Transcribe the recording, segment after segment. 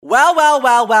Well.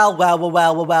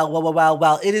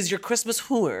 It is your Christmas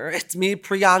hooer. It's me,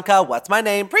 Priyanka. What's my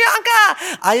name?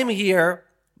 Priyanka! I am here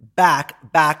back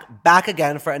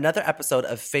again for another episode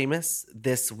of Famous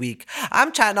This Week.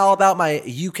 I'm chatting all about my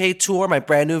UK tour, my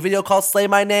brand new video called Slay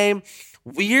My Name,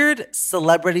 weird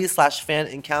celebrity/fan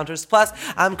encounters. Plus,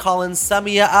 I'm calling some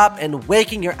of you up and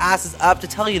waking your asses up to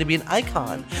tell you to be an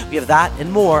icon. We have that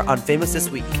and more on Famous This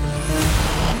Week.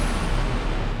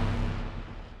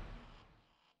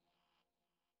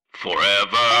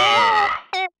 Forever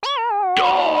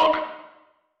Dog.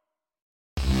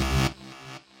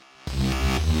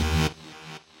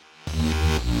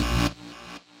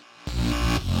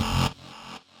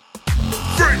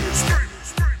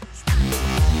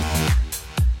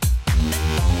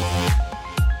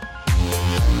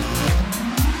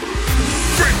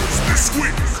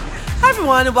 Hi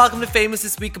everyone, and welcome to Famous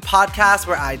This Week, a podcast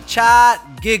where I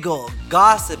chat, giggle,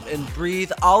 gossip, and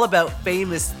breathe all about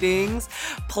famous things.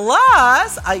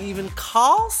 Plus, I even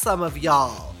call some of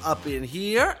y'all up in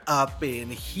here.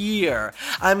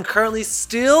 I'm currently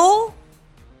still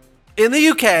in the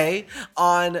UK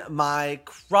on my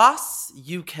cross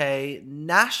UK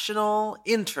national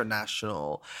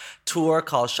international tour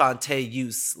called Shantae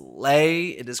You Slay.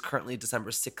 It is currently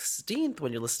December 16th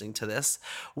when you're listening to this,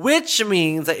 which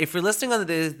means that if you're listening on the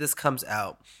day this comes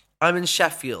out, I'm in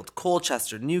Sheffield,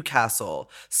 Colchester, Newcastle,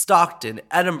 Stockton,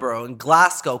 Edinburgh, and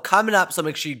Glasgow coming up, so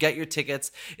make sure you get your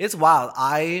tickets. It's wild.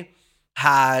 am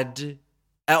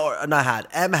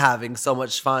having so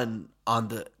much fun on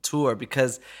the tour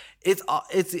because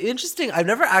it's interesting. I've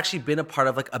never actually been a part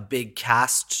of like a big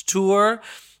cast tour.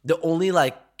 The only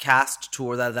like cast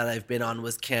tour that I've been on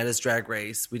was Canada's Drag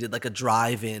Race. We did like a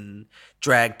drive-in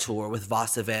drag tour with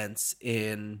Voss Events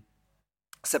in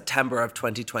September of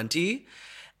 2020.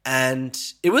 And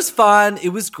it was fun. It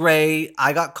was great.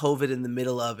 I got COVID in the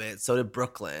middle of it. So did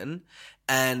Brooklyn.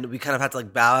 And we kind of had to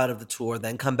like bow out of the tour,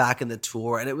 then come back in the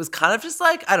tour. And it was kind of just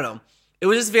like, I don't know. It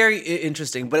was just very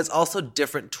interesting, but it's also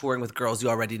different touring with girls you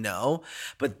already know.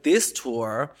 But this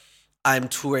tour, I'm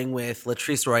touring with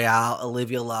Latrice Royale,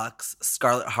 Olivia Lux,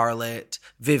 Scarlett Harlot,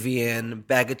 Vivienne,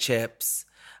 Bag of Chips.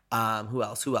 Who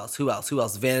else?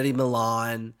 Vanity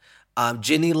Milan,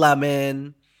 Ginny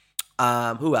Lemon.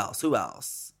 Who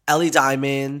else? Ellie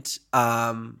Diamond.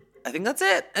 I think that's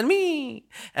it. And me.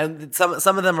 And some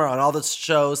of them are on all the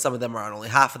shows. Some of them are on only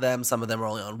half of them. Some of them are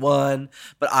only on one.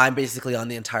 But I'm basically on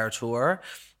the entire tour.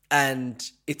 And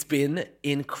it's been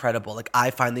incredible. Like,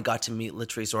 I finally got to meet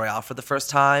Latrice Royale for the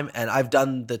first time. And I've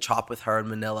done the chop with her in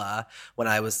Manila when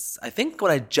I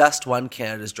just won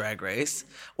Canada's Drag Race.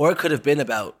 Or it could have been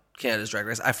about Canada's Drag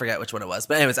Race. I forget which one it was.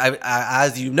 But anyways, I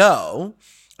as you know,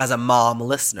 as a mom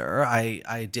listener,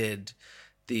 I did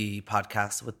the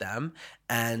podcast with them,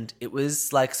 and it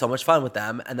was like so much fun with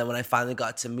them. And then when I finally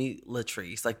got to meet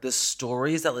Latrice, like the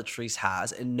stories that Latrice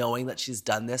has, and knowing that she's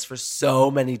done this for so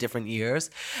many different years,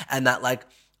 and that like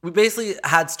we basically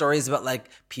had stories about like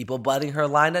people butting her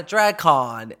line at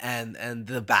DragCon and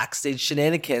the backstage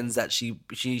shenanigans that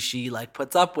she like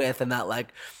puts up with, and that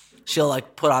like she'll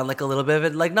like put on like a little bit of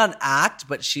it, like not an act,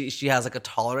 but she has like a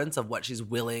tolerance of what she's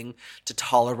willing to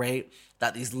tolerate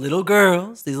that these little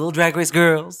Drag Race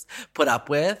girls put up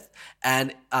with,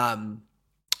 and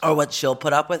or what she'll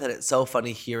put up with. And it's so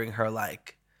funny hearing her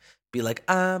like be like,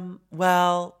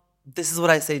 well, this is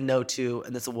what I say no to,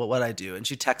 and this is what I do. And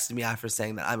she texted me after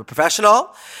saying that I'm a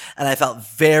professional, and I felt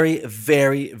very,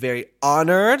 very, very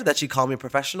honored that she called me a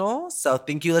professional. So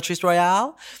thank you, Latrice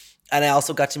Royale. And I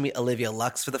also got to meet Olivia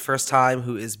Lux for the first time,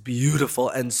 who is beautiful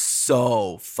and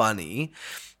so funny.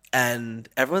 And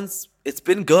it's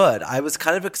been good. I was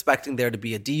kind of expecting there to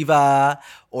be a diva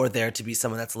or there to be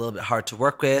someone that's a little bit hard to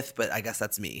work with, but I guess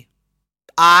that's me.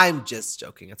 I'm just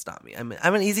joking. It's not me. I'm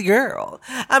an easy girl.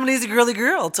 I'm an easy girly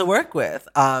girl to work with.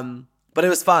 But it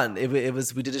was fun. It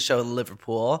was. We did a show in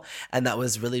Liverpool, and that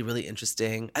was really, really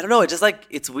interesting. I don't know. It just like,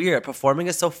 it's weird. Performing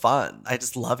is so fun. I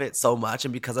just love it so much.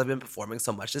 And because I've been performing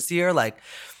so much this year, like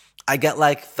I get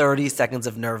like 30 seconds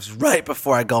of nerves right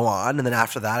before I go on. And then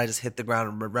after that, I just hit the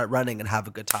ground running and have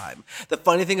a good time. The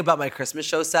funny thing about my Christmas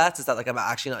show sets is that like I'm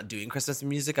actually not doing Christmas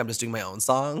music. I'm just doing my own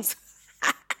songs.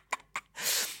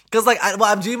 Because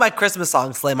I'm doing my Christmas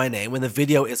song, Slay My Name, when the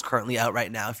video is currently out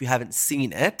right now, if you haven't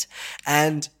seen it.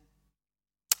 And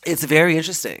it's very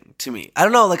interesting to me. I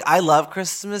don't know, like I love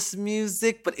Christmas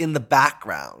music, but in the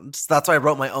background. So that's why I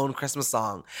wrote my own Christmas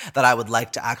song that I would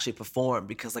like to actually perform,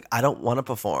 because like I don't want to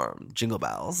perform Jingle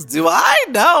Bells. Do I?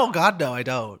 No, God no, I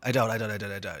don't.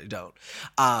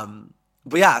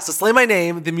 But yeah, so Slay My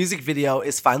Name, the music video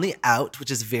is finally out,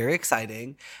 which is very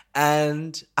exciting.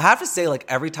 And I have to say, like,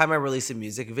 every time I release a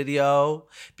music video,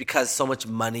 because so much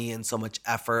money and so much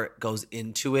effort goes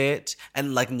into it,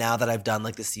 and like now that I've done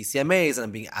like the CCMAs and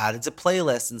I'm being added to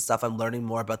playlists and stuff, I'm learning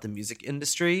more about the music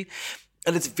industry.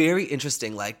 And it's very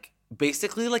interesting, like,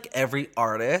 basically like every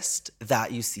artist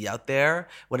that you see out there,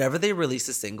 whenever they release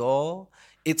a single,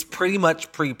 it's pretty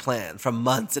much pre-planned from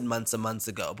months and months and months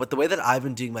ago. But the way that I've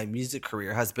been doing my music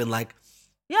career has been like,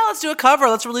 yeah, let's do a cover,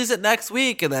 let's release it next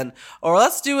week, and then, or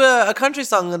let's do a country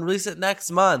song and release it next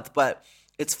month. But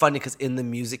it's funny because in the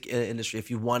music industry,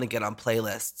 if you want to get on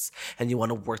playlists and you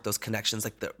want to work those connections,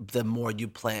 like the more you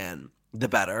plan, the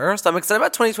better. So I'm excited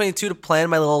about 2022 to plan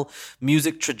my little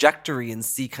music trajectory and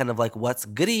see kind of like what's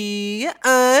goody.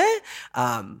 Because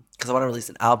I want to release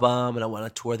an album and I want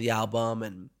to tour the album,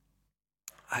 and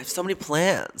I have so many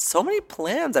plans,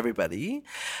 everybody.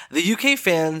 The UK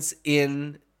fans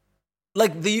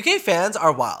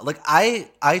are wild. Like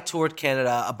I toured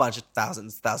Canada a bunch of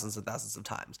thousands and thousands of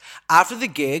times. After the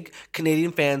gig,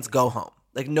 Canadian fans go home.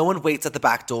 Like no one waits at the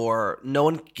back door. No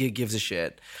one gives a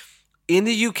shit. In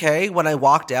the UK, when I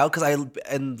walked out, because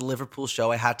in the Liverpool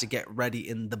show, I had to get ready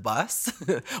in the bus,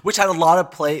 which had a lot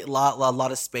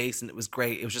of space, and it was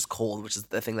great. It was just cold, which is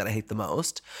the thing that I hate the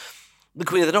most. The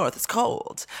Queen of the North, it's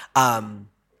cold. There's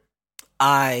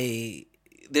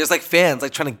like fans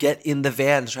like trying to get in the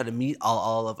van to try to meet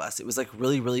all of us. It was like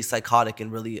really, really psychotic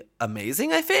and really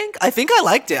amazing, I think. I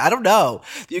liked it. I don't know.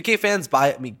 The UK fans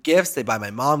buy me gifts. They buy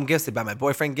my mom gifts. They buy my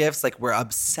boyfriend gifts. Like we're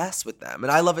obsessed with them.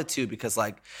 And I love it too because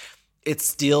like it's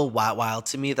still wild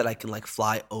to me that I can like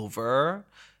fly over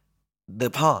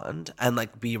the pond and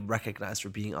like be recognized for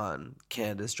being on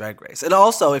Canada's Drag Race. And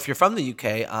also, if you're from the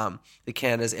UK, the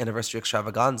Canada's Anniversary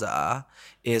Extravaganza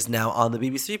is now on the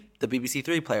BBC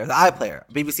Three player, the iPlayer,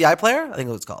 BBC iPlayer, I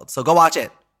think it's called. So go watch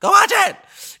it. Go watch it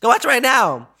right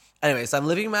now. Anyway, so I'm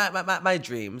living my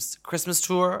dreams. Christmas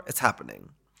tour, it's happening.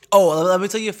 Oh, let me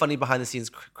tell you a funny behind the scenes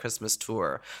Christmas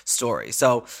tour story.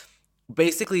 So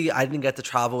basically, I didn't get to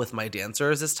travel with my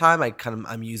dancers this time.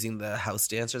 I'm using the house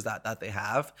dancers that they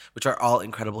have, which are all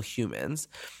incredible humans.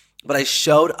 But I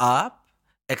showed up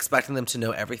expecting them to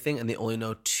know everything, and they only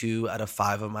know 2 out of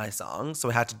 5 of my songs. So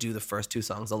I had to do the first 2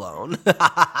 songs alone.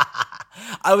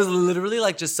 I was literally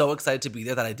like just so excited to be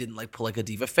there that I didn't like pull like a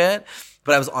diva fit.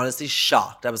 But I was honestly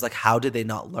shocked. I was like, how did they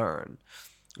not learn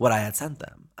what I had sent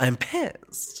them? I'm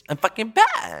pissed. I'm fucking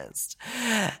pissed.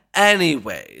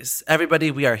 Anyways,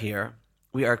 everybody, we are here.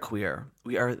 We are queer.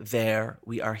 We are there.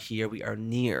 We are here. We are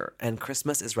near. And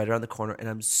Christmas is right around the corner. And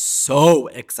I'm so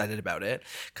excited about it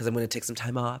because I'm going to take some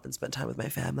time off and spend time with my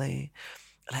family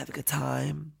and have a good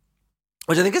time,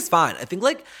 which I think is fine. I think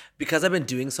like because I've been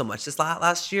doing so much this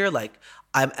last year, like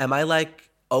am I like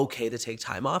okay to take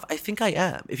time off? I think I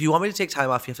am. If you want me to take time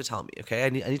off, you have to tell me, okay? I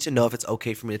need to know if it's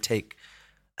okay for me to take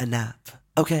a nap.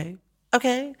 Okay?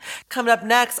 Coming up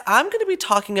next, I'm going to be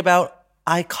talking about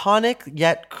iconic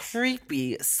yet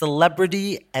creepy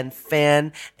celebrity and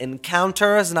fan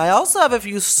encounters. And I also have a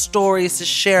few stories to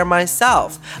share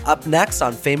myself. Up next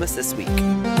on Famous This Week.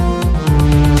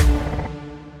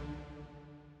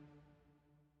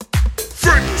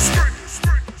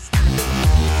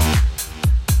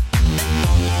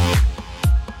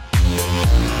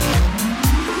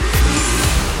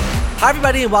 Hi,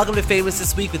 everybody, and welcome to Famous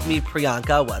This Week with me,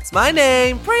 Priyanka. What's my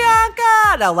name?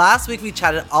 Priyanka! Now, last week we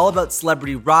chatted all about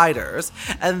celebrity riders,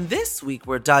 and this week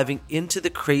we're diving into the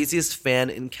craziest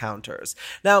fan encounters.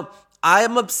 Now, I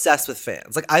am obsessed with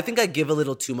fans. Like, I think I give a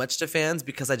little too much to fans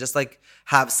because I just, like,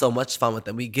 have so much fun with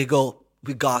them. We giggle,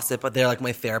 we gossip, but they're, like,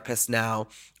 my therapist now.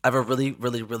 I have a really,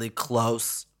 really, really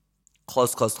close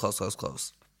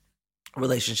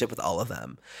relationship with all of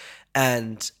them.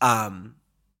 And,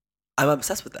 I'm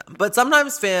obsessed with them. But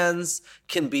sometimes fans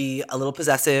can be a little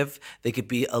possessive. They could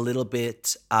be a little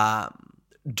bit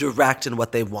direct in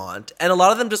what they want. And a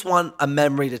lot of them just want a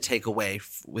memory to take away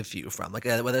with you from. Like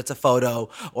whether it's a photo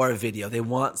or a video, they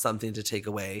want something to take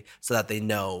away so that they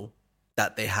know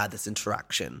that they had this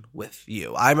interaction with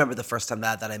you. I remember the first time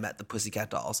that I met the Pussycat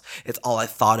Dolls. It's all I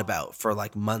thought about for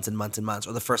like months and months and months.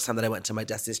 Or the first time that I went to my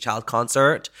Destiny's Child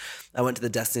concert. I went to the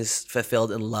Destiny's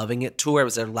Fulfilled and Loving It tour. It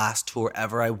was their last tour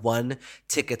ever. I won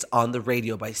tickets on the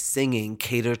radio by singing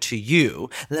Cater to You.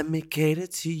 Let me cater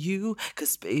to you,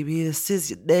 cause baby, this is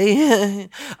your day.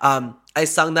 I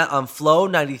sung that on Flow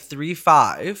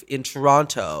 93.5 in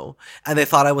Toronto, and they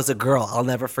thought I was a girl. I'll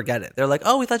never forget it. They're like,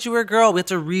 oh, we thought you were a girl. We had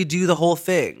to redo the whole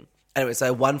thing. Anyway, so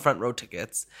I won front row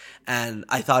tickets, and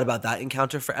I thought about that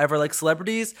encounter forever. Like,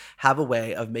 celebrities have a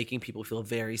way of making people feel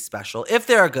very special if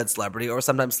they're a good celebrity, or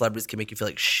sometimes celebrities can make you feel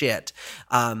like shit.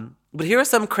 But here are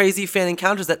some crazy fan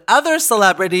encounters that other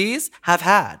celebrities have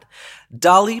had.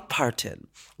 Dolly Parton.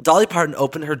 Dolly Parton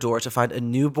opened her door to find a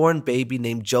newborn baby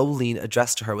named Jolene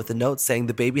addressed to her with a note saying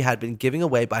the baby had been given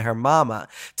away by her mama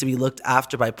to be looked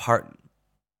after by Parton.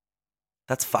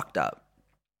 That's fucked up.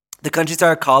 The country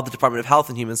star called the Department of Health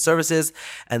and Human Services,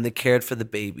 and they cared for the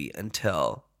baby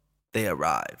until they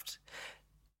arrived.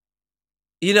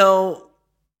 You know,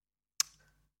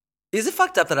 is it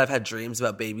fucked up that I've had dreams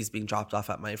about babies being dropped off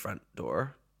at my front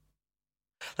door?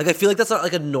 Like, I feel like that's not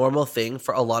like a normal thing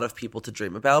for a lot of people to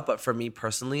dream about, but for me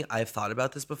personally, I've thought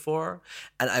about this before,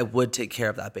 and I would take care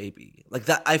of that baby. Like,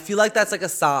 that, I feel like that's like a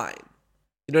sign.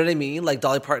 You know what I mean? Like,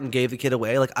 Dolly Parton gave the kid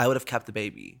away. Like, I would have kept the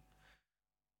baby.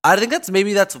 I think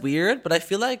that's weird, but I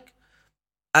feel like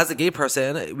as a gay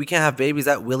person, we can't have babies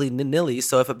that willy-nilly.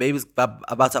 So if a baby's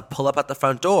about to pull up at the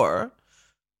front door,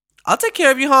 I'll take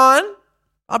care of you, hon.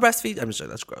 I'll breastfeed. I'm just joking.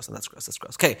 That's gross. That's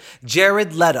gross. Okay,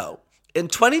 Jared Leto. In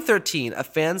 2013, a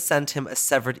fan sent him a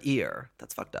severed ear.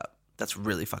 That's fucked up. That's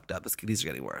really fucked up. These are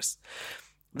getting worse.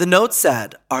 The note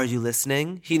said, "Are you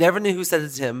listening?" He never knew who sent it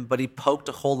to him, but he poked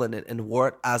a hole in it and wore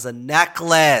it as a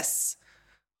necklace.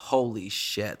 Holy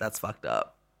shit, that's fucked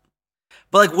up.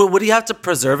 But like, would you have to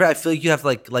preserve it? I feel like you have to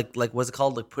like what's it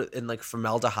called? Like put it in like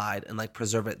formaldehyde and like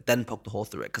preserve it, then poke the hole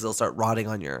through it because it'll start rotting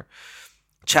on your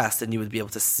chest, and you would be able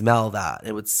to smell that.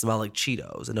 It would smell like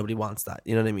Cheetos, and nobody wants that.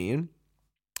 You know what I mean?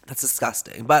 That's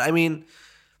disgusting. But I mean,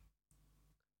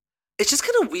 it's just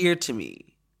kind of weird to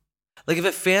me. Like, if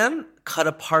a fan cut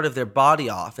a part of their body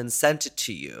off and sent it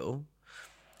to you,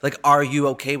 like, are you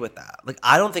okay with that? Like,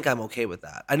 I don't think I'm okay with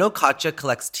that. I know Katya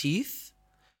collects teeth.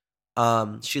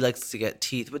 She likes to get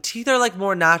teeth, but teeth are like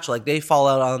more natural. Like, they fall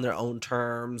out on their own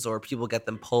terms, or people get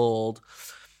them pulled.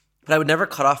 But I would never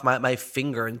cut off my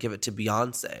finger and give it to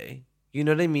Beyonce. You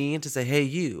know what I mean? To say, hey,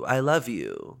 you, I love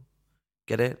you.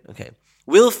 Get it? Okay.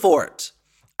 Will Forte,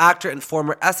 actor and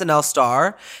former SNL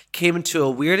star, came into a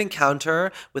weird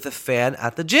encounter with a fan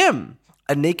at the gym.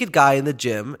 A naked guy in the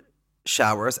gym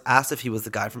showers asked if he was the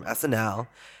guy from SNL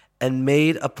and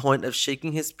made a point of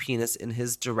shaking his penis in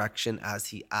his direction as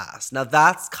he asked. Now,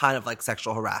 that's kind of like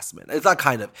sexual harassment. It's not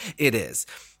kind of, it is.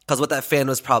 Because what that fan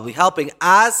was probably helping,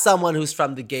 as someone who's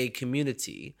from the gay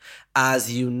community,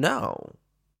 as you know,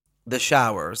 the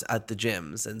showers at the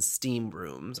gyms and steam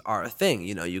rooms are a thing.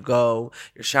 You know, you go,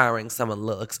 you're showering, someone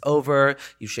looks over,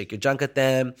 you shake your junk at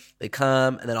them, they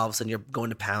come, and then all of a sudden you're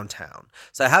going to Pound Town.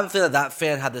 So I have a feeling that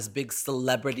fan had this big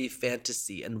celebrity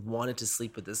fantasy and wanted to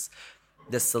sleep with this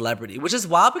celebrity, which is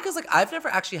wild because like I've never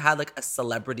actually had like a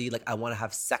celebrity like I want to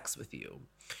have sex with you.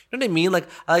 You know what I mean? Like,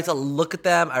 I like to look at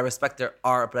them, I respect their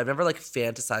art, but I've never like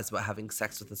fantasized about having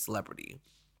sex with a celebrity.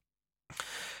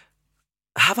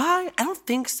 Have I? I don't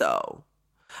think so.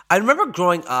 I remember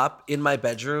growing up in my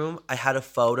bedroom, I had a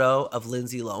photo of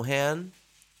Lindsay Lohan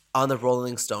on the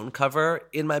Rolling Stone cover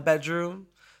in my bedroom.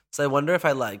 So I wonder if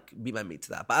I like beat my meat to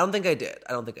that. But I don't think I did.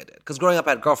 Because growing up I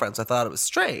had girlfriends, so I thought it was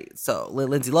straight. So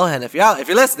Lindsay Lohan, if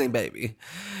you're listening, baby.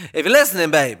 If you're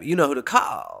listening, baby, you know who to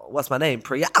call. What's my name?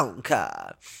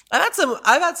 Priyanka. I've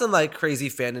had some like crazy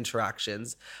fan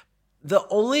interactions. The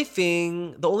only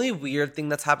weird thing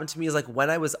that's happened to me is like when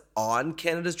I was on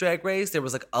Canada's Drag Race, there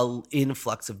was like an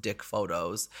influx of dick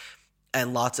photos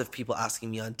and lots of people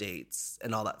asking me on dates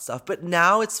and all that stuff. But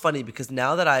now it's funny because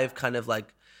now that I've kind of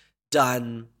like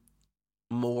done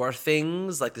more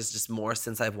things, like there's just more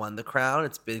since I've won the crown,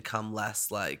 it's become less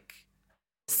like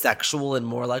sexual and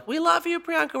more like, we love you,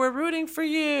 Priyanka, we're rooting for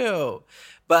you.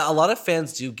 But a lot of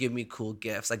fans do give me cool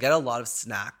gifts. I get a lot of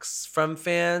snacks from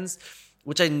fans,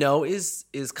 which I know is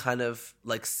kind of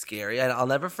like scary. And I'll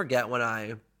never forget when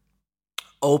I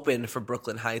opened for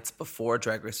Brooklyn Heights before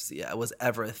Drag Race was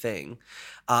ever a thing.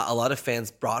 A lot of fans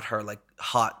brought her like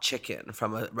hot chicken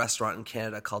from a restaurant in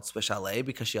Canada called Swiss Chalet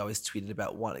because she always tweeted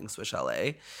about wanting Swiss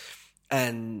Chalet.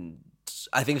 And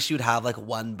I think she would have like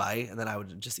one bite and then I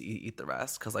would just eat the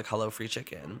rest because like, hello, free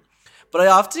chicken. But I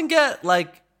often get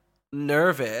like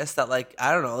nervous that like,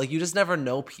 I don't know, like you just never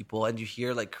know people and you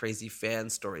hear like crazy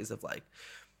fan stories of like,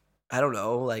 I don't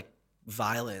know, like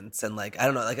violence and like, I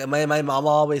don't know, like my mom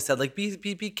always said like, be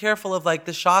careful of like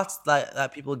the shots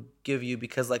that people give you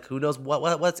because like who knows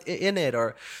what's in it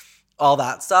or all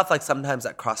that stuff. Like sometimes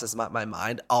that crosses my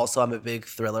mind. Also, I'm a big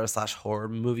thriller/horror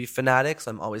movie fanatic,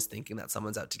 so I'm always thinking that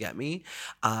someone's out to get me,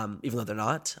 even though they're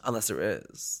not, unless there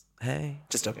is. Hey,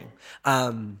 just joking.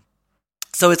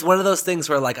 So it's one of those things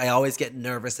where like I always get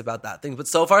nervous about that thing. But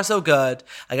so far so good.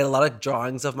 I get a lot of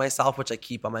drawings of myself, which I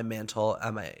keep on my mantle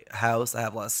at my house. I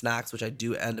have a lot of snacks, which I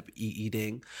do end up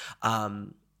eating.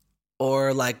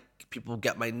 Or like people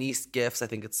get my niece gifts. I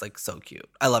think it's like so cute.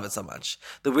 I love it so much.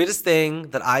 The weirdest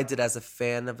thing that I did as a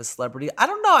fan of a celebrity, I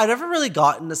don't know. I never really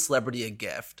gotten a celebrity a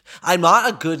gift. I'm not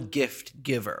a good gift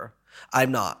giver.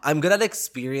 I'm not. I'm good at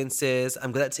experiences.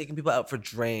 I'm good at taking people out for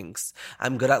drinks.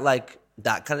 I'm good at like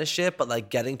that kind of shit, but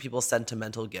like getting people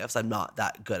sentimental gifts, I'm not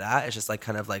that good at. It's just like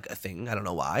kind of like a thing. I don't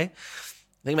know why. I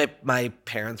think my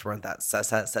parents weren't that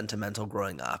sentimental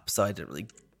growing up, so I didn't really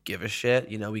give a shit.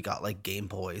 You know, we got like Game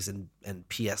Boys and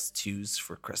PS2s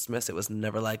for Christmas. It was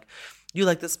never like, you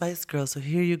like the Spice Girls, so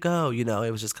here you go. You know, it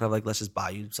was just kind of like, let's just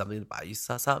buy you something to buy you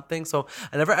something. So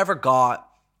I never ever got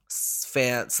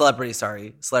celebrities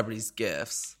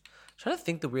gifts. I'm trying to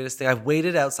think the weirdest thing. I've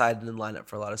waited outside and in lineup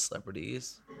for a lot of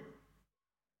celebrities.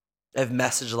 I've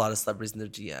messaged a lot of celebrities in their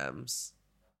DMs.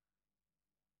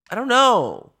 I don't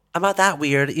know. I'm not that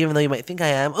weird, even though you might think I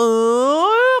am.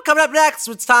 Ooh, coming up next,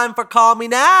 it's time for Call Me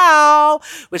Now,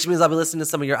 which means I'll be listening to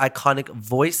some of your iconic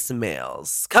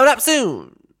voicemails. Coming up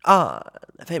soon on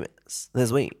Famous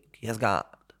This Week. Yes, God.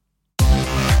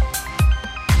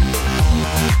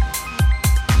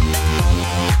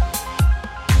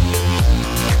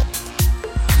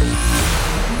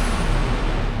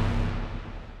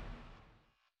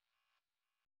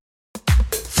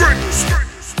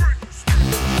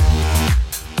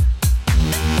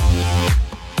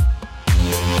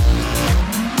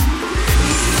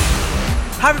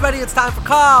 Hi everybody, it's time for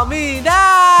Call Me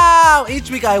Now! Each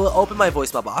week I will open my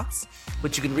voicemail box,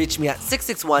 which you can reach me at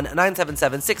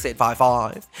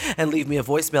 661-977-6855 and leave me a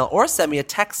voicemail or send me a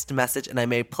text message and I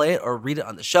may play it or read it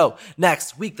on the show.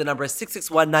 Next week, the number is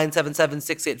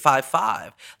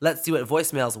 661-977-6855. Let's see what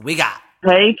voicemails we got.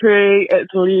 Hey crew, it's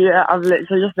Leah. I've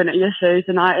literally just been at your show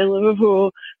tonight in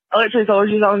Liverpool. I literally told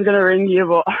you that I was going to ring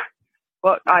you,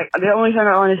 but the only thing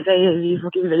I want to say is you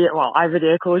fucking I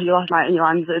video called you last night and you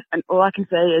answered, and all I can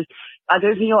say is I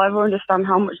don't think you'll ever understand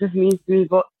how much this means to me,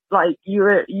 but like you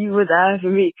were there for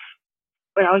me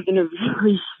when I was in a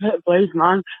really shit place,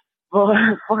 man. But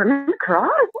I fucking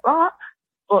cried. But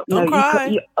Don't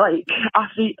cry.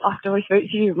 After I spoke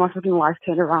to you, my fucking life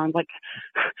turned around. Like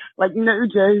no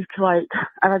joke. Like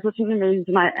I had such an amazing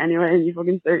night anyway, and you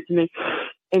fucking spoke to me,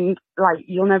 and like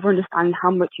you'll never understand how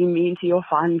much you mean to your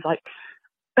fans. Like,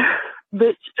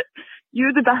 bitch,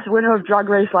 you're the best winner of Drag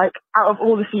Race. Like out of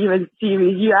all the series,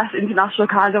 US, international,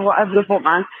 Canada, whatever the fuck,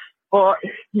 man. But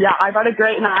yeah, I've had a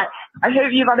great night. I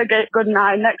hope you've had a good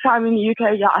night. Next time in the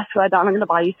UK, yeah, I swear down, I'm gonna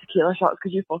buy you tequila shots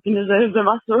because you fucking deserve them.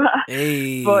 I swear.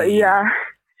 Hey. But yeah,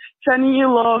 sending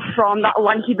you love from that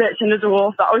lanky bitch in the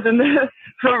dwarf that was in the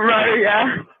front row.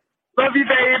 Yeah, love you,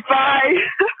 babe. Bye.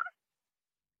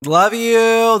 Love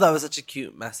you. That was such a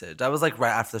cute message. That was like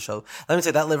right after the show. Let me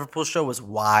say that Liverpool show was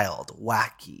wild,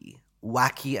 wacky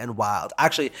and wild.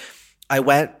 Actually, I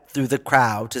went through the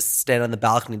crowd to stand on the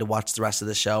balcony to watch the rest of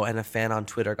the show, and a fan on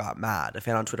Twitter got mad. A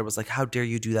fan on Twitter was like, how dare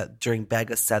you do that during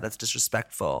Bega's set? That's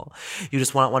disrespectful. You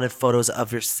just wanted photos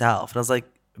of yourself. And I was like,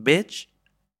 bitch,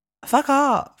 fuck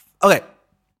off. Okay,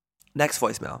 next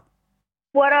voicemail.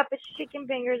 What up? It's Chicken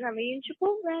Fingers. I'm eating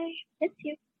Chipotle. It's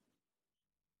you.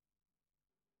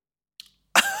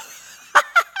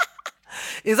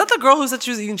 Is that the girl who said she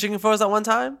was eating chicken fingers at one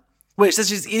time? Wait, she says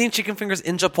she's eating chicken fingers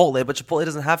in Chipotle, but Chipotle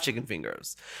doesn't have chicken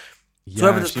fingers. Yeah, so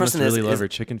whoever this she person must really is love her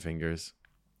chicken fingers.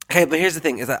 Okay, but here's the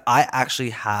thing, is that I actually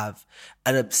have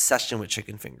an obsession with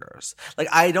chicken fingers. Like,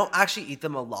 I don't actually eat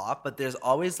them a lot, but there's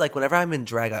always, like, whenever I'm in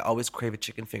drag, I always crave a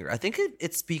chicken finger. I think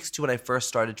it speaks to when I first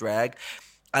started drag,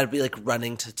 I'd be, like,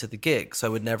 running to the gig, so I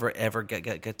would never, ever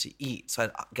get to eat. So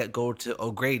I'd go to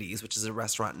O'Grady's, which is a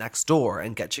restaurant next door,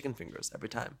 and get chicken fingers every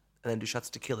time. And then do shots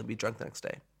of tequila and be drunk the next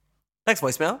day. Next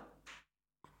voicemail.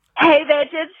 Hey,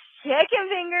 bitch, it's Chicken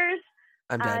Fingers.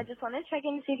 I'm dead. I just wanted to check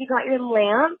in to see if you got your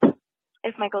lamp,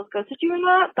 if Michael's ghosted you or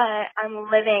not, but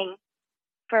I'm living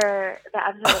for the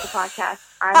episode of the podcast.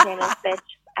 I'm famous, bitch.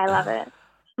 I love it.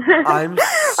 I'm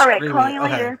All right, screaming. calling you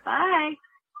Okay. later. Bye.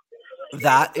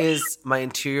 That is my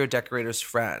interior decorator's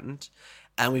friend,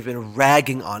 and we've been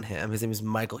ragging on him. His name is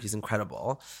Michael. He's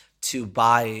incredible. To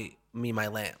buy me my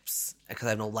lamps because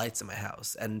I have no lights in my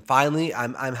house. And finally,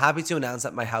 I'm happy to announce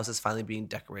that my house is finally being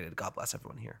decorated. God bless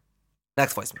everyone here.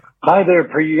 Next voicemail. Hi there,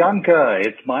 Priyanka.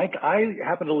 It's Mike. I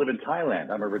happen to live in Thailand.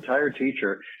 I'm a retired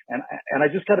teacher, and I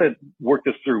just got to work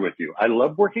this through with you. I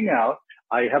love working out.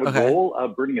 I have a goal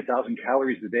of burning 1,000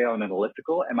 calories a day on an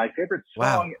elliptical, and my favorite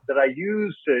song that I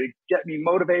use to get me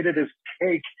motivated is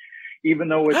Cake. even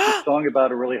though it's a song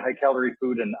about a really high calorie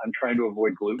food and I'm trying to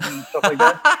avoid gluten and stuff like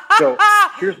that. So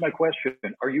here's my question.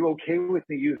 Are you okay with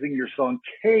me using your song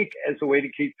Cake as a way to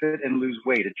keep fit and lose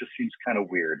weight? It just seems kind of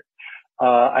weird.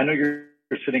 I know you're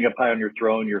sitting up high on your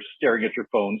throne. You're staring at your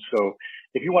phone. So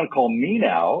if you want to call me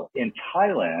now in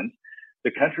Thailand, the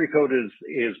country code is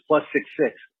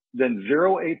 +66, then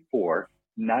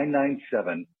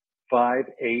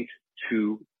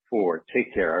 084-997-5824.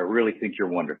 Take care. I really think you're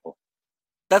wonderful.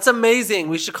 That's amazing.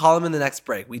 We should call him in the next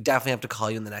break. We definitely have to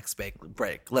call you in the next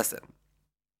break. Listen,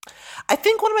 I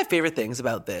think one of my favorite things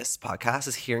about this podcast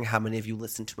is hearing how many of you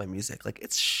listen to my music. Like,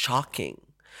 it's shocking,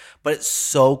 but it's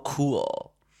so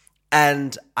cool.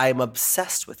 And I'm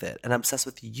obsessed with it. And I'm obsessed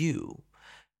with you,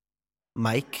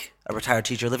 Mike, a retired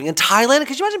teacher living in Thailand.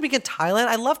 Could you imagine being in Thailand?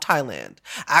 I love Thailand.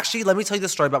 Actually, let me tell you the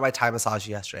story about my Thai massage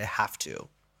yesterday. I have to.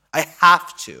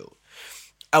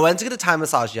 I went to get a Thai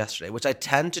massage yesterday, which I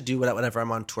tend to do whenever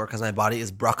I'm on tour because my body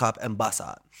is bruck up and bus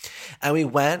up. And I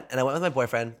went with my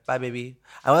boyfriend. Bye, baby.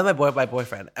 I went with my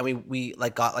boyfriend, and we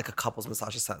like got like a couples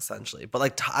massage essentially. But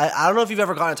like I don't know if you've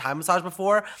ever gotten a Thai massage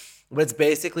before, but it's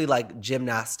basically like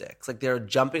gymnastics. Like they're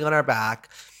jumping on our back,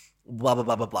 blah blah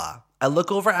blah blah blah. I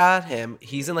look over at him.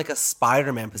 He's in like a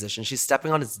Spider-Man position. She's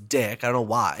stepping on his dick. I don't know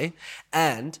why,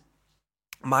 and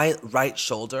my right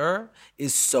shoulder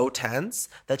is so tense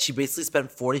that she basically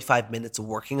spent 45 minutes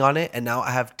working on it, and now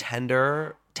I have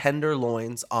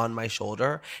tenderloins on my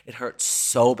shoulder. It hurts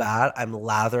so bad. I'm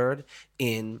lathered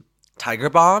in Tiger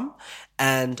Balm,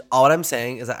 and all I'm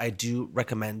saying is that I do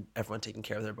recommend everyone taking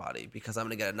care of their body because I'm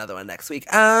going to get another one next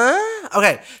week.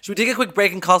 Okay, should we take a quick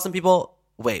break and call some people?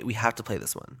 Wait, we have to play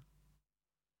this one.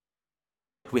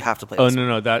 We have to play this one.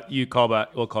 No, that you call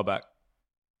back. We'll call back.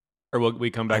 Or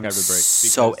we come back after the break.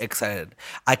 So excited.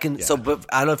 But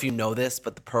I don't know if you know this,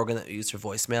 but the program that we use for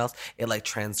voicemails, it like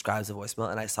transcribes a voicemail.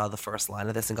 And I saw the first line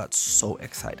of this and got so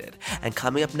excited. And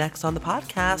coming up next on the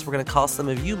podcast, we're going to call some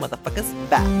of you motherfuckers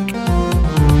back.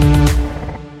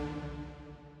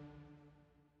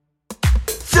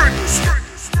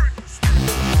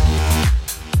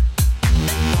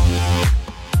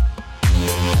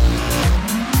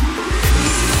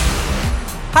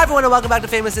 Hi everyone and welcome back to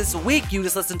Famous This Week. You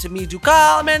just listened to me do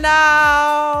Call Me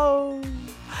Now.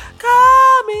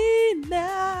 Call Me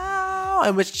Now.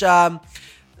 In which,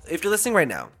 if you're listening right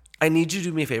now, I need you to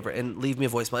do me a favor and leave me a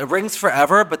voicemail. It rings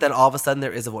forever, but then all of a sudden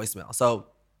there is a voicemail. So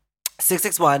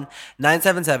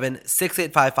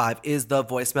 661-977-6855 is the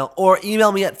voicemail. Or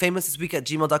email me at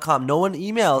famousthisweek@gmail.com. No one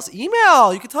emails.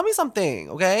 Email. You can tell me something,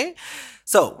 okay?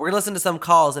 So we're going to listen to some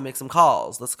calls and make some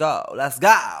calls. Let's go.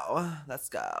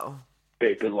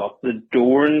 Baby, lock the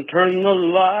door and turn the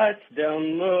lights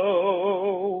down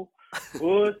low.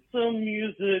 Put some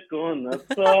music on that's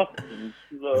soft and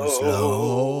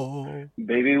slow.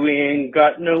 Baby, we ain't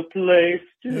got no place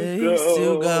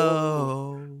to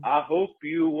go. I hope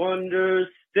you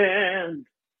understand.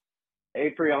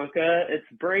 Hey, Priyanka, it's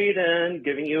Brayden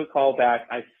giving you a call back.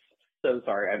 I'm so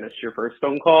sorry I missed your first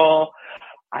phone call.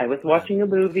 I was watching a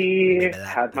movie,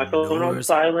 had my phone on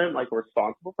silent, like a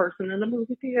responsible person in the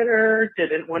movie theater.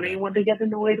 Didn't want anyone to get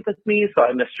annoyed with me, so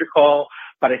I missed your call.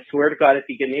 But I swear to God, if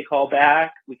you give me a call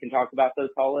back, we can talk about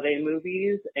those holiday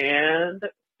movies, and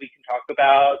we can talk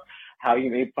about how you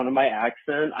made fun of my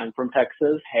accent. I'm from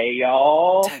Texas. Hey,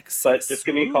 y'all. Texas. But just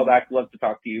give me a call back. Love to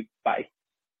talk to you. Bye.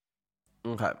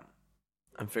 Okay.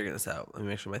 I'm figuring this out. Let me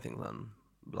make sure my thing's on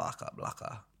blocka.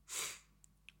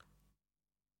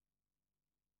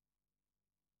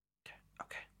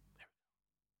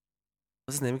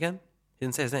 What's his name again? He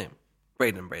didn't say his name.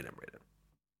 Brayden. His name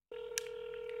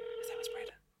is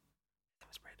Brayden.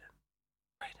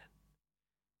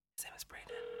 His name is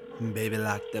Brayden. Baby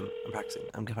lock them. I'm practicing.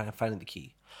 I'm finding the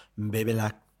key. Baby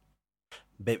lock.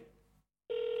 Baby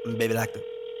lock them.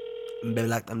 Baby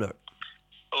lock them doors.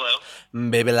 Hello?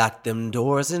 Baby lock them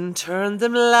doors and turn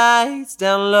them lights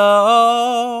down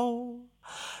low.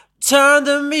 Turn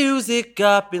the music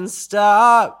up and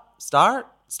stop. Stop.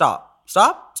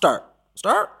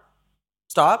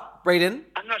 Brayden.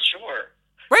 I'm not sure.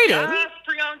 Brayden. Yes,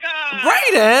 Priyanka.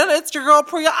 Brayden, it's your girl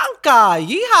Priyanka.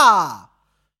 Yeehaw.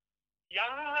 Yes.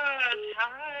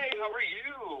 Hi. How are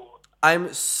you?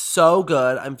 I'm so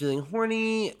good. I'm feeling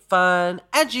horny, fun,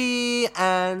 edgy,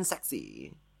 and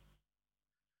sexy.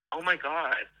 Oh my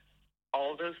God.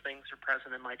 All those things are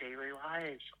present in my daily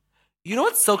lives. You know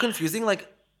what's so confusing?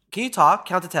 Like, can you talk?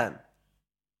 Count to 10.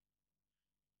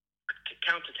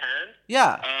 Count to 10?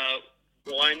 Yeah.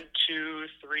 1, 2,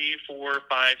 3, 4,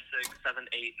 5, 6, 7,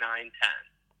 8, 9, 10.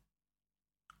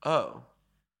 Oh.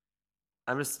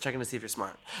 I'm just checking to see if you're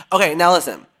smart. Okay, now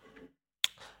listen.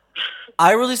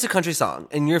 I released a country song,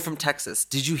 and you're from Texas.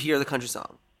 Did you hear the country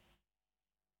song?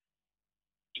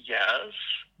 Yes.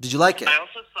 Did you like it? I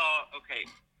also saw,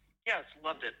 yes,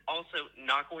 loved it. Also,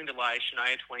 not going to lie,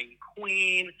 Shania Twain,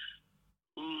 Queen,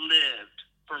 lived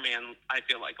for Man, I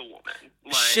Feel Like a Woman.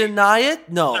 Like, Shania?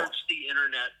 No. Search the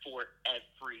internet for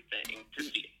everything to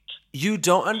see it. You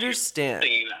don't understand.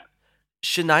 Singing that.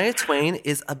 Shania Twain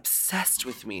is obsessed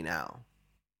with me now.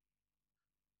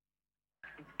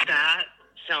 That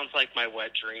sounds like my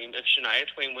wet dream. If Shania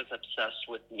Twain was obsessed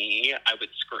with me, I would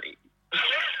scream.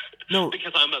 No.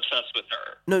 Because I'm obsessed with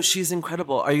her. No, she's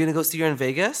incredible. Are you going to go see her in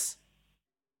Vegas?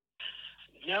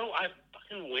 No, I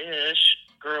fucking wish.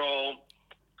 Girl,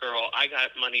 I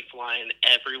got money flying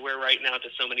everywhere right now to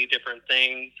so many different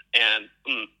things. And,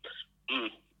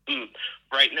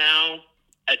 right now,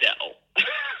 Adele.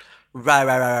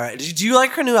 Right. Do you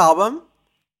like her new album?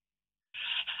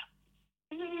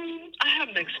 I have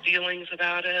mixed feelings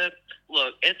about it.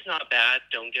 Look, it's not bad,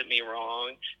 don't get me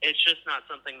wrong. It's just not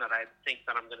something that I think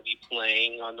that I'm going to be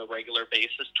playing on the regular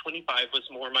basis. 25 was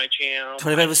more my jam.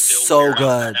 25 was so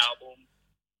good.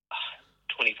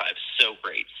 25 so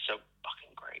great, so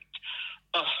fucking great.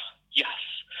 Yes.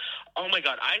 Oh my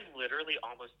God, I literally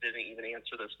almost didn't even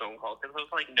answer this phone call because I was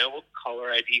like, no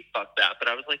caller ID, fuck that. But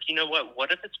I was like, you know what?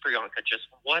 What if it's Priyanka? Just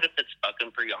what if it's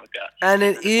fucking Priyanka? And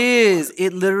it is.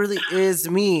 It literally is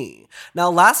me. Now,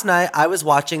 last night I was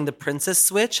watching The Princess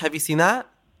Switch. Have you seen that?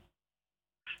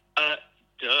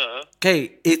 Duh.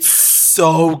 Okay, it's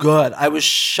so good. I was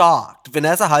shocked.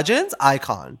 Vanessa Hudgens,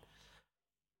 icon.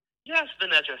 Yes,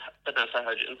 Vanessa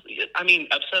Hudgens. I mean,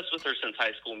 obsessed with her since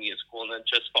High School Musical and then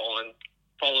just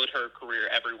followed her career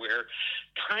everywhere.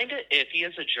 Kind of iffy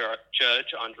as a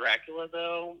judge on Dracula,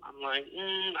 though. I'm like,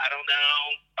 I don't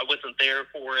know. I wasn't there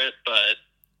for it, but...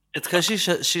 It's because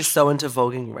she's so into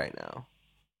voguing right now.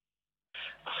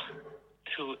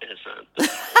 Who isn't?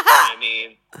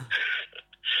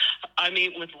 I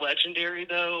mean, with Legendary,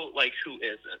 though, like, who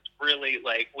isn't? Really,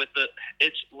 like,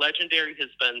 it's Legendary has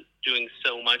been doing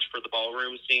so much for the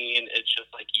ballroom scene. It's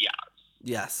just like,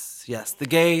 yes. Yes. The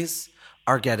gays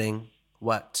are getting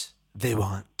what they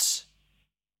want.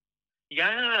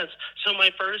 Yes. So my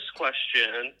first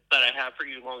question that I had for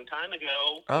you a long time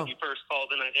ago, when you first called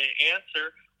and I didn't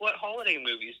answer, what holiday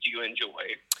movies do you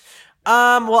enjoy?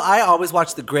 Well, I always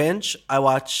watch The Grinch. I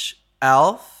watch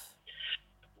Elf.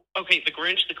 Okay, The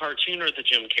Grinch, the cartoon, or the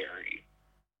Jim Carrey?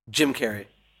 Jim Carrey.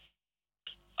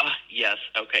 Yes.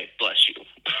 Okay, bless you.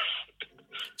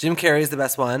 Jim Carrey is the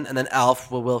best one, and then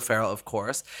Elf with Will Ferrell, of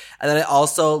course. And then I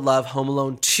also love Home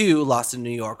Alone 2, Lost in New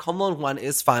York. Home Alone 1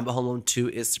 is fine, but Home Alone 2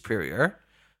 is superior.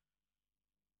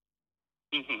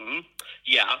 Mm-hmm.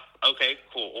 Yeah, okay,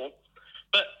 cool.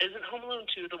 But isn't Home Alone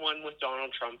 2 the one with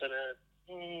Donald Trump in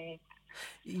it?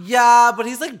 Yeah, but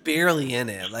he's like barely in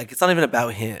it. Like, it's not even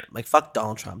about him. Like, fuck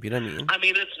Donald Trump, you know what I mean? I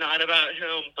mean, it's not about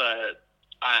him, but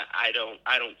I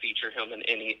don't feature him in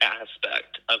any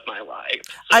aspect of my life.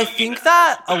 So, I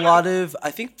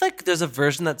think like there's a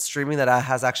version that's streaming that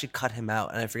has actually cut him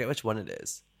out, and I forget which one it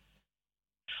is.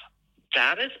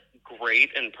 That is great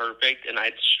and perfect, and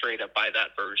I'd straight up buy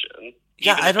that version.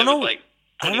 Yeah, I don't know. Like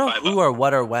I don't know who or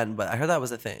what or when, but I heard that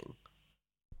was a thing.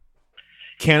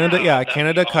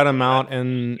 Canada cut him out,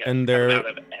 and they're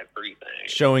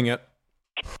showing it.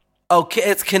 Okay,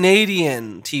 it's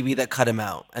Canadian TV that cut him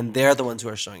out, and they're the ones who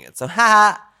are showing it. So,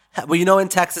 well, you know, in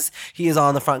Texas, he is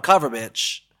on the front cover,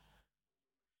 bitch.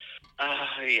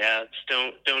 Yeah,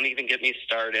 don't even get me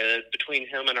started. Between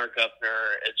him and our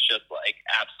governor, it's just like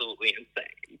absolutely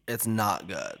insane. It's not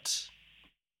good.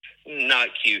 Not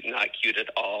cute at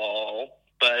all.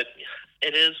 But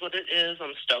it is what it is.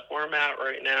 I'm stuck where I'm at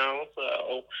right now.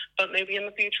 So, but maybe in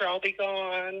the future I'll be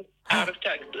gone out of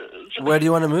Texas. Where do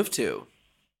you want to move to?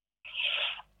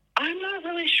 I'm not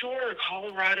really sure.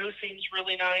 Colorado seems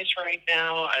really nice right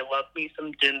now. I love me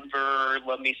some Denver,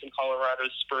 love me some Colorado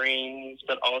Springs,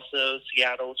 but also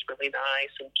Seattle's really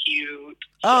nice and cute.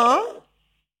 Oh.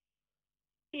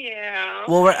 Yeah.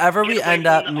 Well, wherever we end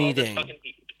up meeting,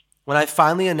 when I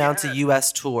finally announce a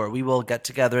U.S. tour, we will get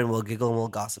together and we'll giggle and we'll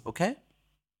gossip, okay?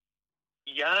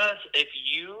 Yes. If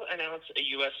you announce a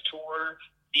U.S. tour,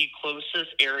 the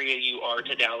closest area you are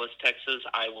to Dallas, Texas,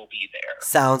 I will be there.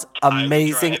 Sounds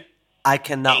amazing. I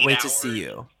cannot wait to see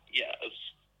you. Yes.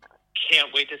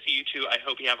 Can't wait to see you too. I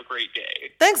hope you have a great day.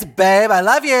 Thanks, babe. I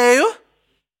love you.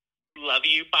 Love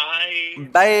you. Bye.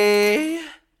 Bye.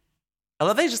 I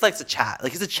love that he just likes to chat.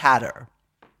 Like, he's a chatter.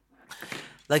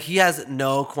 Like, he has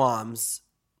no qualms.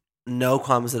 No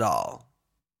qualms at all.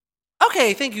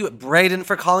 Okay, thank you, Brayden,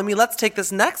 for calling me. Let's take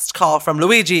this next call from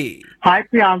Luigi. Hi,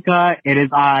 Priyanka. It is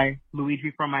I,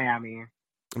 Luigi from Miami.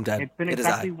 I'm dead. It's been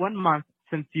exactly 1 month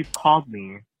since you've called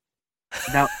me,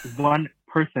 that one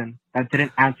person that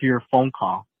didn't answer your phone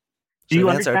call. Do you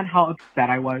understand how upset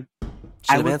I was?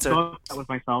 I was so upset with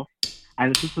myself. I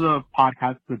listened to the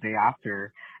podcast the day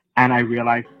after, and I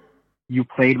realized you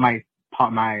played my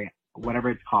whatever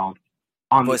it's called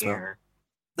on the air,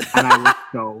 and I was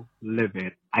so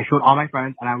livid. I showed all my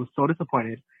friends, and I was so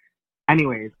disappointed.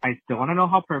 Anyways, I still want to know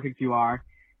how perfect you are.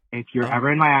 If you're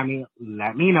ever in Miami,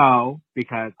 let me know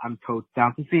because I'm totes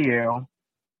down to see you.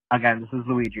 Again, this is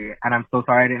Luigi, and I'm so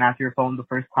sorry I didn't answer your phone the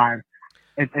first time.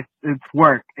 It's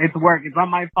work. It's work. It's not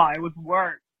my fault. It was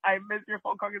work. I missed your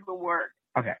phone call. It was work.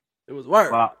 Okay. It was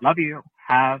work. Well, love you.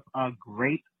 Have a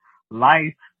great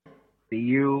life. See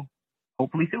you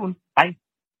hopefully soon. Bye.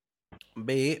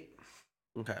 Bye.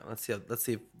 Okay, let's see if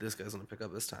this guy's gonna pick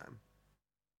up this time.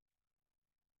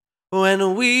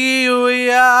 When we were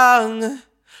young, I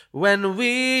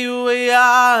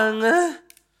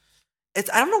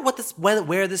don't know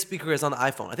where this speaker is on the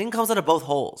iPhone. I think it comes out of both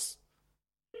holes.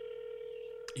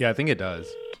 Yeah, I think it does.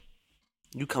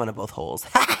 You come out of both holes.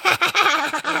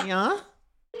 Yeah.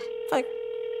 Like,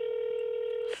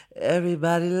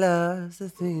 everybody loves the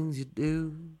things you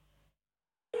do,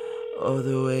 or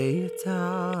the way you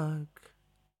talk,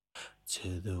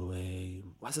 to the way.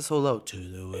 Why is it so low? To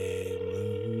the way you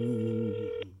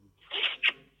move.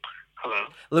 Hello?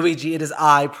 Luigi, it is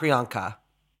I, Priyanka.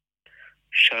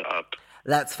 Shut up.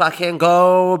 Let's fucking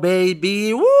go,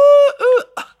 baby. Woo!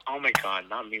 Oh my god,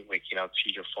 not me waking up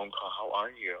to your phone call. How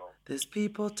are you? There's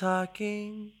people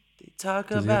talking. They talk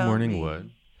Does about he have morning me.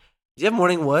 wood? Do you have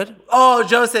morning wood? Oh,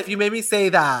 Joseph, you made me say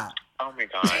that. Oh my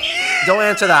gosh. Don't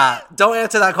answer that. Don't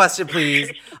answer that question,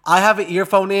 please. I have an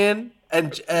earphone in,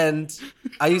 and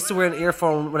I used to wear an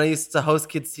earphone when I used to host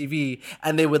Kids TV,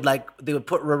 and they would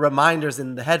put reminders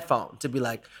in the headphone to be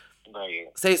like,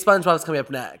 say SpongeBob's coming up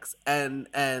next, and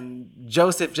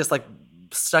Joseph just like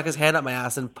stuck his hand up my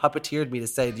ass and puppeteered me to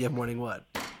say, "Do you have morning wood?"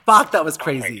 Fuck, that was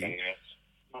crazy. Oh my goodness.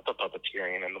 Not the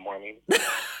puppeteering in the morning.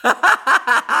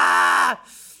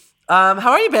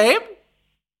 How are you, babe?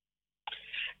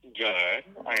 Good.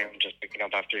 I am just picking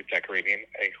up after decorating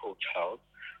a hotel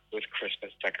with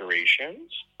Christmas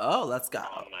decorations. Oh, let's go.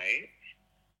 All night.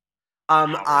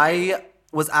 I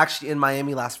was actually in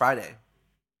Miami last Friday.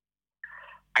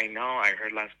 I know. I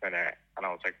heard last minute, and I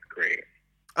was like, great.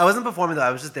 I wasn't performing though.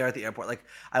 I was just there at the airport. Like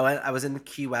I was in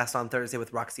Key West on Thursday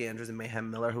with Roxy Andrews and Mayhem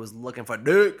Miller, who was looking for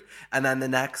Duke. And then the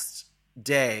next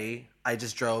day, I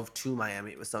just drove to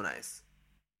Miami. It was so nice.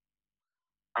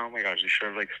 Oh my gosh, you should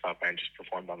have like stopped by and just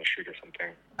performed on the street or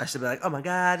something. I should be like, oh my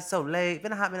God, it's so late.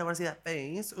 Been a hot minute. I want to see that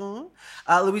face. Ooh.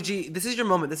 Luigi, this is your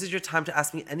moment. This is your time to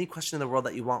ask me any question in the world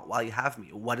that you want while you have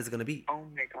me. What is it going to be? Oh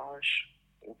my gosh.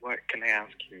 What can I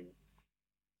ask you?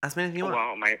 Ask me anything you want.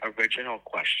 Well, my original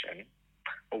question,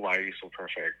 why are you so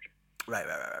perfect? Right.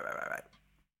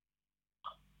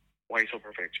 Why are you so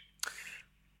perfect?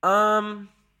 I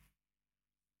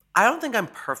don't think I'm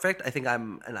perfect. I think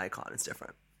I'm an icon. It's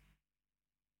different.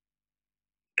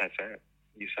 That's it.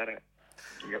 You said it.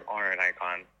 You are an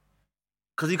icon.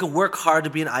 Because you can work hard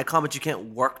to be an icon, but you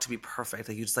can't work to be perfect.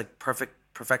 Like, you just like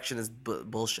perfection is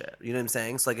bullshit. You know what I'm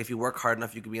saying? So like, if you work hard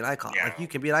enough, you can be an icon. Yeah. Like, you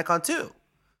can be an icon too.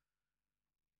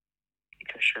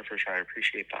 For sure. I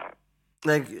appreciate that.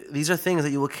 Like, these are things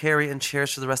that you will carry and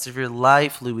cherish for the rest of your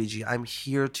life, Luigi. I'm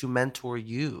here to mentor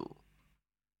you.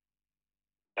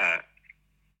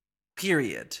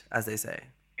 Period, as they say.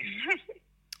 Do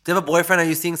you have a boyfriend? Are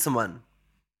you seeing someone?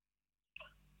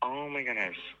 Oh my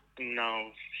goodness.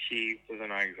 No, he does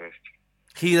not exist.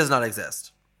 He does not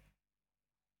exist.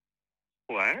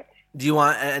 What? Do you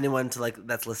want anyone to like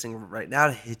that's listening right now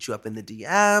to hit you up in the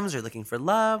DMs? Or looking for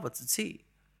love? What's the tea?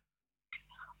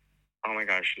 Oh my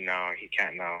gosh, no, he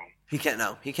can't know. He can't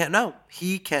know. He can't know.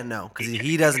 He can't know because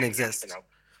he doesn't exist.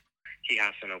 He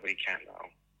has to know, but he can't know.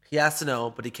 He has to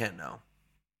know, but he can't know.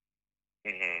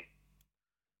 Mm-hmm.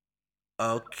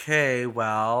 Okay,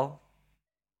 well,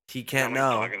 he can't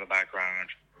know. My dog in the background.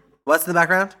 What's in the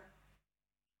background?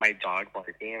 My dog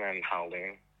barking and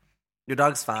howling. Your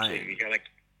dog's fine. So if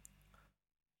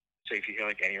you hear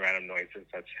like any random noises,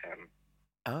 that's him.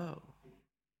 Oh.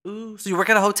 Ooh. So you work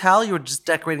at a hotel? You were just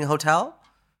decorating a hotel?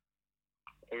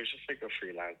 It was just like a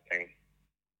freelance thing.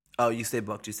 Oh, you stay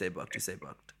booked. Yeah,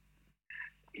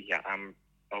 I'm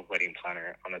a wedding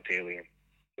planner on a daily.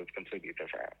 So it's completely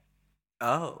different.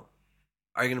 Oh.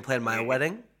 Are you going to plan my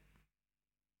wedding?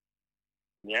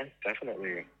 Yeah,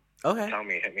 definitely. Okay. Tell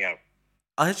me, hit me up.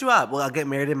 I'll hit you up. Well, I'll get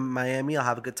married in Miami. I'll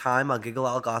have a good time. I'll giggle.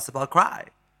 I'll gossip. I'll cry.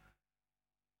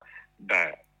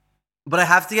 But I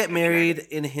have to get married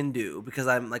in Hindu because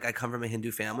I come from a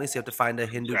Hindu family. So you have to find a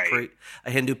Hindu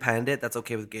a Hindu pandit that's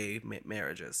okay with gay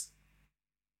marriages.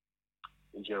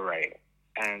 you're right.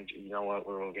 And you know what?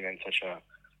 We're moving in such a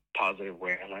positive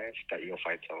way in life that you'll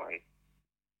fight to win.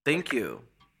 Thank you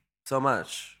so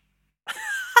much.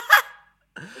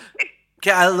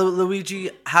 Okay,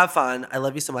 Luigi, have fun. I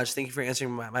love you so much. Thank you for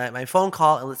answering my phone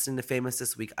call and listening to Famous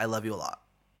this week. I love you a lot.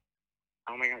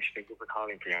 Oh my gosh, thank you for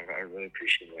calling, Priyanka. I really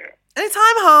appreciate it. Anytime,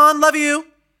 hon. Love you.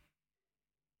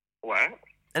 What?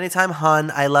 Anytime,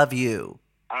 hon. I love you.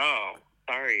 Oh,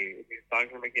 sorry. These dogs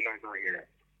are making noise over here.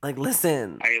 Like,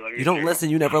 listen. I love you don't listen.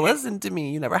 You never listen to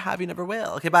me. You never have. You never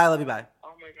will. Okay, bye. I love you. Bye.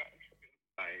 Oh my gosh.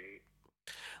 Bye.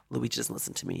 Luigi doesn't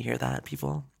listen to me. You hear that,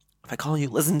 people? If I call you,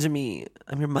 listen to me.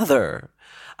 I'm your mother.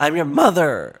 I'm your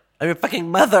mother. I'm your fucking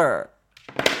mother.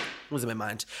 I'm losing my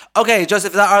mind. Okay,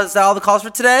 Joseph, is that all the calls for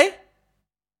today?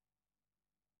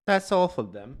 That's all for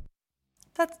them.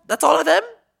 That's all of them?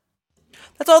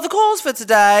 That's all the calls for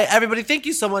today. Everybody, thank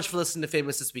you so much for listening to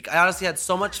Famous this week. I honestly had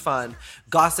so much fun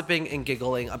gossiping and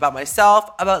giggling about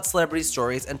myself, about celebrity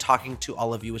stories, and talking to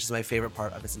all of you, which is my favorite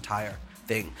part of this entire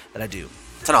thing that I do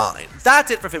tonight. That's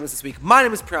it for Famous this week. My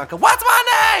name is Priyanka. What's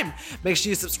my name? Make sure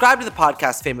you subscribe to the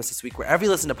podcast Famous this week wherever you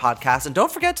listen to podcasts, and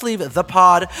don't forget to leave the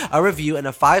pod a review and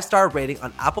a 5-star rating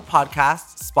on Apple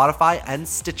Podcasts, Spotify, and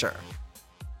Stitcher.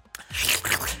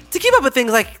 To keep up with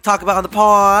things like talk about on the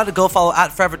pod, go follow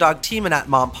at Forever Dog Team and at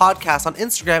Mom Podcast on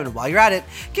Instagram. And while you're at it,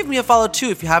 give me a follow too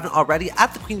if you haven't already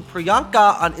at The Queen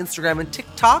Priyanka on Instagram and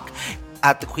TikTok,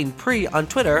 at The Queen Pri on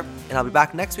Twitter. And I'll be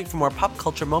back next week for more pop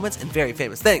culture moments and very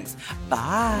famous things.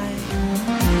 Bye.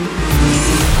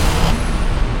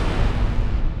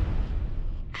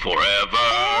 Forever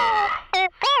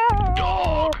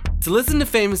Dog. To listen to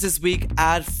Famous this week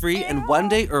ad-free and one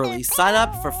day early, sign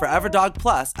up for Forever Dog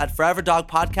Plus at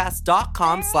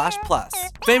foreverdogpodcast.com/plus.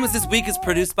 Famous this week is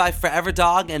produced by Forever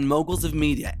Dog and Moguls of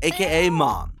Media, aka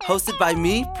Mom. Hosted by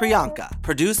me, Priyanka.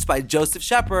 Produced by Joseph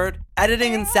Shepard.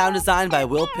 Editing and sound design by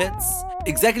Will Pitts.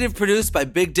 Executive produced by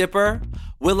Big Dipper,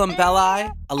 Willem Belli,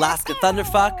 Alaska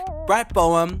Thunderfuck, Brett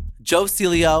Boehm, Joe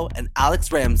Celio, and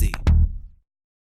Alex Ramsey.